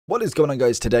What is going on,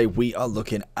 guys? Today we are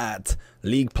looking at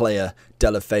league player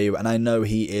Deulofeu, and I know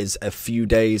he is a few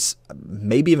days,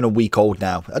 maybe even a week old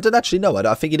now. I don't actually know.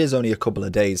 I think it is only a couple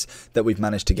of days that we've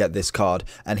managed to get this card,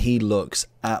 and he looks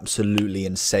absolutely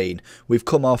insane. We've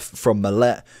come off from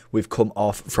Millet, we've come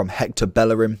off from Hector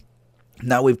Bellerin.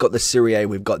 Now we've got the Serie A,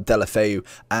 we've got Deulofeu,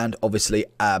 and obviously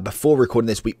before recording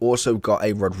this we also got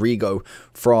a Rodrigo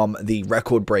from the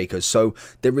Record Breakers. So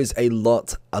there is a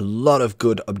lot of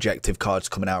good objective cards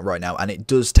coming out right now, and it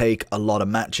does take a lot of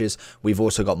matches. We've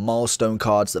also got milestone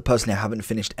cards that personally I haven't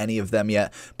finished any of them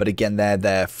yet, but again, they're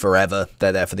there forever.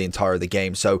 They're there for the entire of the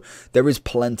game, so there is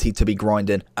plenty to be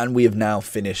grinding, and we have now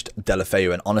finished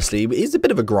Deulofeu, and honestly it is a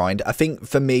bit of a grind. I think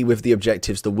for me with the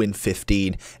objectives, the win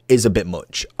 15 is a bit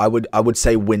much. I would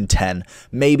say win 10,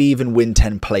 maybe even win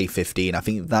 10, play 15. I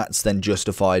think that's then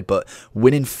justified, but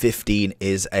winning 15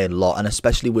 is a lot, and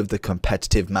especially with the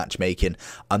competitive matchmaking,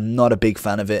 I'm not a big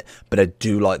fan of it, but I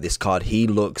do like this card. He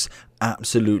looks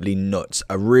absolutely nuts.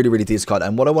 A really decent card.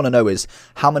 And what I want to know is,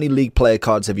 how many league player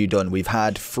cards have you done? We've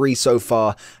had 3 so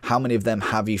far. How many of them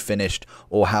have you finished,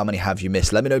 or how many have you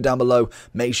missed? Let me know down below.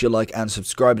 Make sure you like and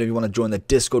subscribe. And if you want to join the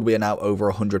Discord, we are now over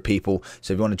 100 people,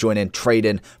 so if you want to join in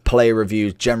trading, player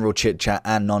reviews, general chit chat,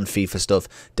 and non-FIFA stuff,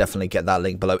 definitely get that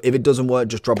link below. If it doesn't work,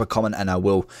 just drop a comment and I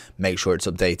will make sure it's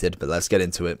updated. But let's get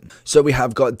into it. So we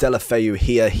have got Deulofeu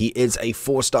here. He is a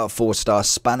 4-star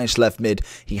Spanish left mid.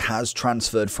 He has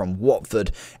transferred from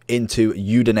Watford into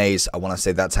Udinese. I want to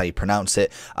say that's how you pronounce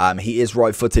it. He is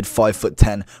right-footed,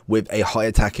 5'10", with a high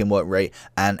attacking work rate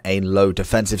and a low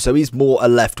defensive. So he's more a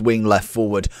left wing, left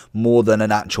forward, more than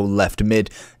an actual left mid.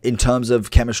 In terms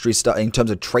of chemistry, in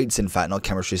terms of traits, in fact, not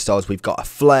chemistry styles, we've got a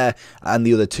flair, and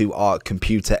the other two are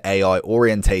computer AI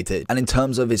orientated. And in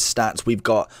terms of his stats, we've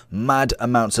got mad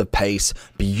amounts of pace,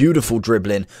 beautiful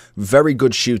dribbling, very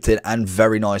good shooting, and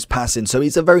very nice passing. So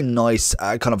he's a very nice,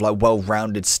 kind of like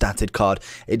well-rounded statted card.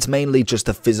 It's mainly just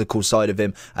the physical side of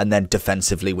him, and then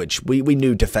defensively, which we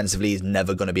knew defensively is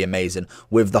never going to be amazing.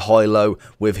 With the high-low,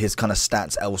 with his kind of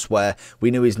stats elsewhere,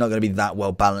 we knew he's not going to be that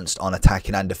well balanced on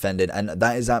attacking and defending, and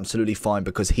that is absolutely fine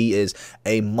because he is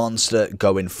a monster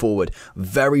going forward.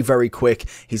 Very quick.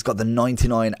 He's got the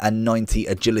 99 and 90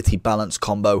 agility balance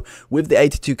combo with the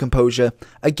 82 composure.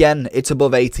 Again, it's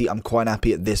above 80. I'm quite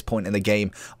happy at this point in the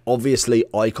game. Obviously,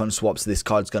 icon swaps, this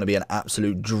card's going to be an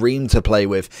absolute dream to play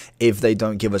with if they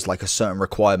don't give us like a certain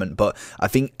requirement, but I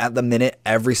think at the minute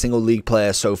every single league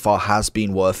player so far has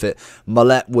been worth it.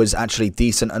 Millet was actually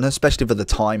decent, and especially for the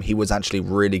time, he was actually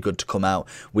really good to come out.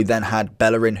 We then had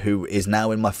Bellerin, who is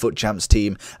now in my FUT Champs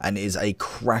team and is a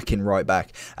cracking right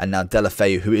back, and now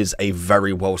Deulofeu, who is a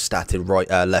very well statted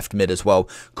left mid as well,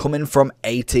 coming from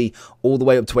 80 all the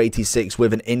way up to 86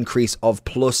 with an increase of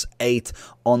 +8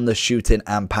 on the shooting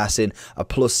and passing, a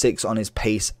 +6 on his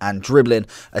pace and dribbling,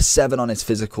 a 7 on his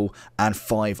physical, and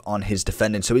 5 on his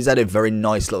defending. So he's had a very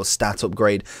nice little stat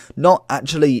upgrade. Not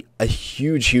actually a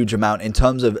huge amount in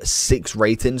terms of 6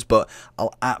 ratings, but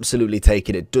I'll absolutely take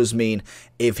it. It does mean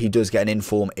if he does get an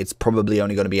inform, it's probably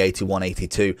only going to be 81,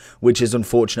 82, which is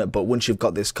unfortunate, but once you've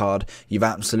got this card, you've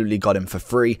absolutely got him for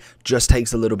free. Just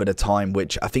takes a little bit of time,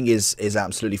 which I think is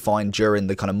absolutely fine during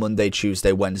the kind of Monday,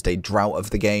 Tuesday, Wednesday drought of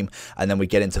the game, and then we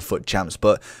get into FUT Champs.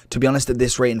 But to be honest, at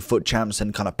this rate in FUT Champs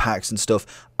and kind of packs and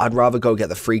stuff, I'd rather go get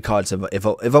the free cards. If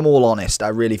I'm all honest, I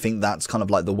really think that's kind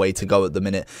of like the way to go at the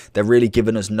minute. They're really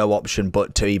giving us no option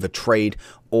but to either trade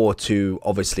or to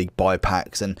obviously buy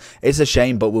packs, and it's a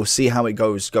shame, but we'll see how it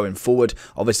goes going forward.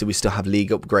 Obviously we still have league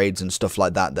upgrades and stuff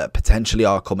like that that potentially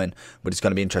are coming, but it's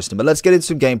going to be interesting. But let's get into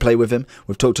some gameplay with him.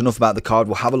 We've talked enough about the card.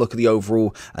 We'll have a look at the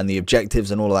overall and the objectives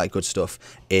and all of that good stuff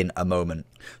in a moment.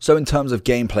 So in terms of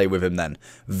gameplay with him then,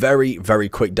 very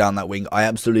quick down that wing. I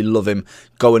absolutely love him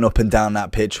going up and down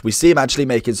that pitch. We see him actually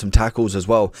making some tackles as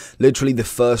well. Literally the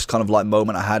first kind of like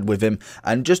moment I had with him,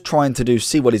 and just trying to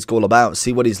see what he's all about,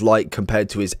 see what he's like compared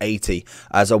to his 80,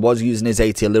 as I was using his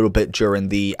 80 a little bit during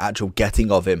the actual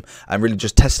getting of him, and really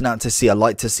just testing out to see. I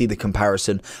like to see the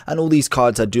comparison, and all these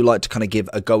cards I do like to kind of give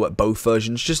a go at both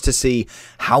versions just to see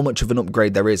how much of an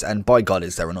upgrade there is, and by God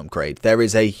is there an upgrade. There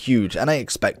is a huge, and I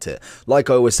expect it.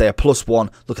 Like I always say, a +1.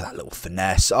 Look at that little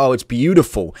finesse. Oh, it's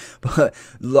beautiful. But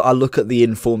I look at the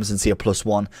informs and see a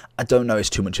 +1. I don't notice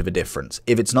too much of a difference.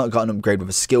 If it's not got an upgrade with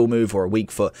a skill move or a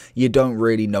weak foot, you don't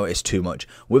really notice too much.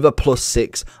 With a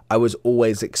 +6, I was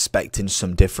always expecting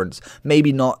some difference.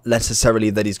 Maybe not necessarily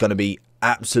that he's going to be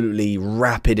absolutely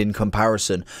rapid in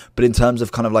comparison, but in terms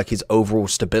of kind of like his overall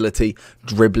stability,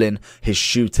 dribbling, his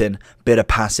shooting, bit of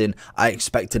passing, I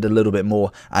expected a little bit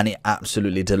more, and he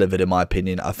absolutely delivered in my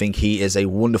opinion. I think he is a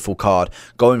wonderful card.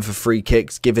 Going for free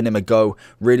kicks, giving him a go,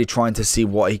 really trying to see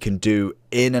what he can do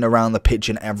in and around the pitch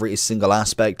in every single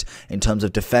aspect. In terms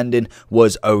of defending,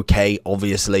 was okay.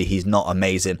 Obviously, he's not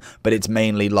amazing, but it's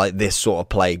mainly like this sort of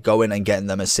play, going and getting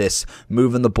them assists,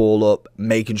 moving the ball up,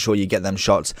 making sure you get them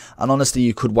shots. And honestly,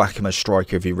 you could whack him as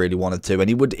striker if you really wanted to, and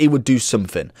he would do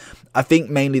something. I think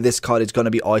mainly this card is going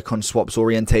to be icon swaps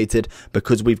orientated,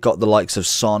 because we've got the likes of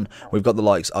Son, we've got the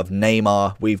likes of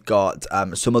Neymar, we've got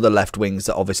some other left wings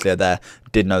that obviously are there.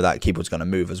 Did know that keeper was going to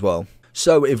move as well.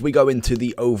 So if we go into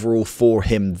the overall for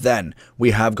him, then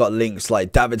we have got links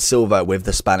like David Silva with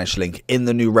the Spanish link in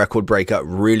the new record breaker.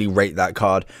 Really rate that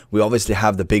card. We obviously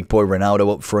have the big boy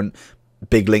Ronaldo up front.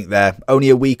 Big link there.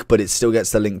 Only a week, but it still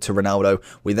gets the link to Ronaldo.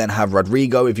 We then have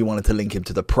Rodrigo if you wanted to link him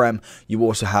to the Prem. You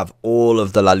also have all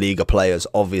of the La Liga players.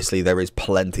 Obviously, there is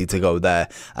plenty to go there.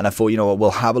 And I thought, you know what,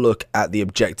 we'll have a look at the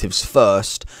objectives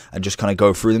first and just kind of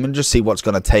go through them and just see what's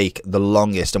going to take the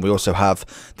longest. And we also have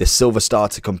the Silver Star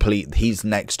to complete. He's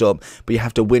next up. But you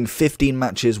have to win 15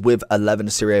 matches with 11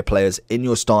 Serie A players in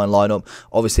your starting lineup.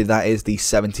 Obviously, that is the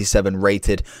 77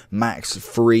 rated, max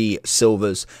 3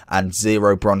 silvers and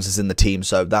 0 bronzes in the team.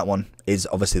 So that one is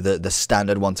obviously the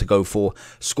standard one to go for.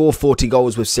 Score 40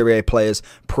 goals with Serie A players,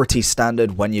 pretty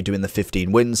standard when you're doing the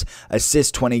 15 wins.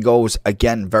 Assist 20 goals,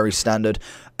 again, very standard.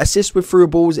 Assist with through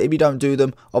balls, if you don't do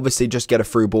them, obviously just get a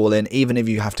through ball in. Even if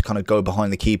you have to kind of go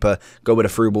behind the keeper, go with a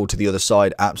through ball to the other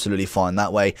side, absolutely fine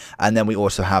that way. And then we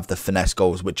also have the finesse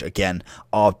goals, which again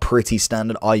are pretty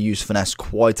standard. I use finesse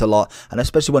quite a lot, and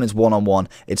especially when it's one-on-one,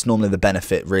 it's normally the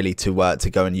benefit really to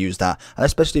go and use that, and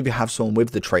especially if you have someone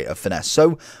with the trait of finesse.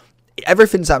 So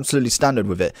everything's absolutely standard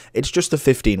with it. It's just the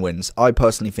 15 wins. I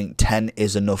personally think 10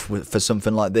 is enough for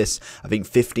something like this. I think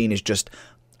 15 is just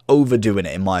overdoing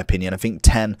it in my opinion. I think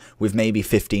 10 with maybe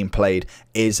 15 played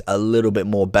is a little bit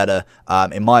more better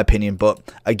in my opinion, but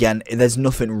again, there's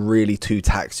nothing really too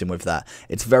taxing with that.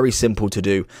 It's very simple to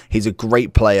do. He's a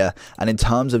great player, and in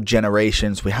terms of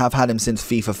generations, we have had him since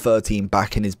FIFA 13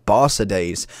 back in his Barca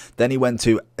days. Then he went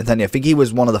to, I think he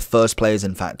was one of the first players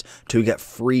in fact to get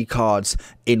 3 cards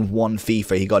in one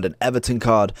FIFA. He got an Everton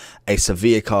card, a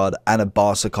Sevilla card, and a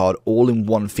Barca card all in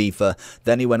one FIFA.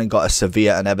 Then he went and got a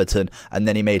Sevilla and Everton, and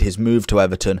then he made his move to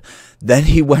Everton. Then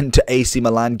he went to AC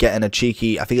Milan, getting a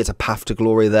cheeky, I think it's a path to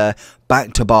glory there,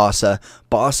 back to Barca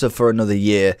for another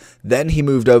year. Then he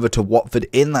moved over to Watford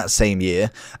in that same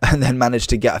year, and then managed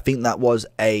to get, I think that was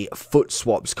a foot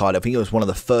swaps card. I think it was one of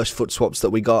the first foot swaps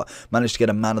that we got. Managed to get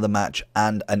a man of the match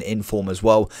and an inform as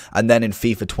well. And then in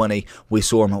FIFA 20, we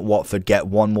saw him at Watford get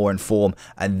one more inform,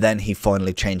 and then he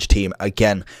finally changed team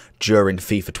again during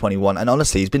FIFA 21. And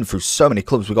honestly, he's been through so many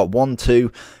clubs. We got 1,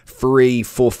 2, 3,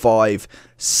 4, 5,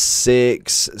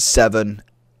 6, 7,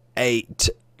 8,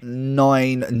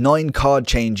 9 card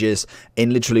changes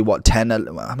in literally what, 10,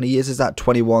 how many years is that?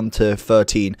 21 to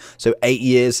 13, so 8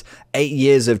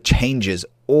 years of changes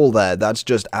all there. That's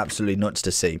just absolutely nuts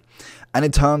to see. And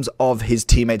in terms of his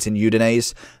teammates in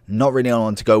Udinese, not really on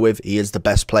one to go with. He is the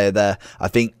best player there. I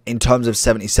think in terms of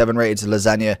 77 rated,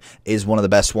 Lasagna is one of the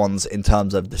best ones in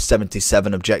terms of the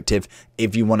 77 objective.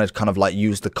 If you want to kind of like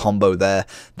use the combo there,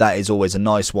 that is always a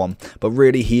nice one. But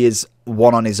really, he is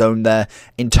one on his own there.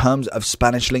 In terms of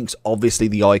Spanish links, obviously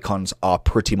the icons are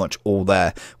pretty much all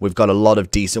there. We've got a lot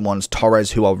of decent ones.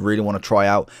 Torres, who I really want to try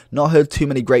out. Not heard too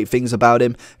many great things about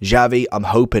him. Xavi, I'm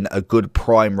hoping a good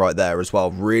prime right there as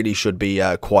well. Really should be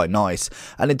quite nice.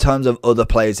 And in terms of other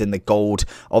players in the gold,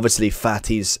 obviously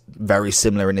Fati's very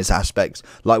similar in his aspects.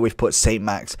 Like we've put Saint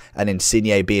Max and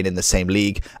Insigne being in the same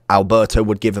league. Alberto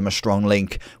would give him a strong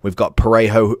link. We've got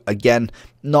Parejo again.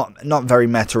 Not very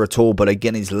meta at all, but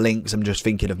again, his links, I'm just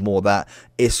thinking of more that.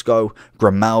 Isco,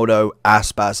 Grimaldo,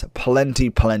 Aspas,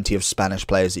 plenty of Spanish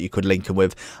players that you could link him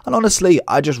with. And honestly,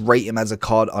 I just rate him as a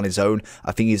card on his own.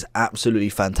 I think he's absolutely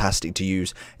fantastic to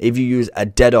use. If you use a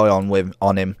Deadeye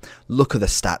on him, look at the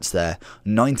stats there.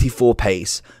 94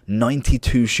 pace,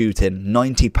 92 shooting,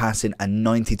 90 passing, and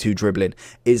 92 dribbling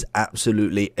is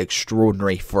absolutely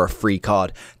extraordinary for a free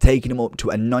card. Taking him up to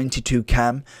a 92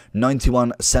 cam,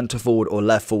 91 centre forward or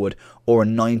left forward, or a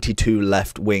 92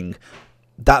 left wing.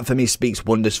 That for me speaks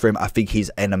wonders for him. I think he's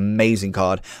an amazing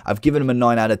card. I've given him a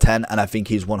 9 out of 10, and I think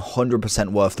he's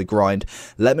 100% worth the grind.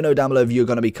 Let me know down below if you're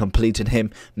going to be completing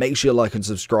him. Make sure you like and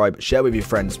subscribe, share with your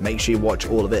friends, make sure you watch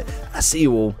all of it. I'll see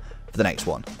you all for the next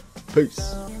one.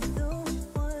 Peace.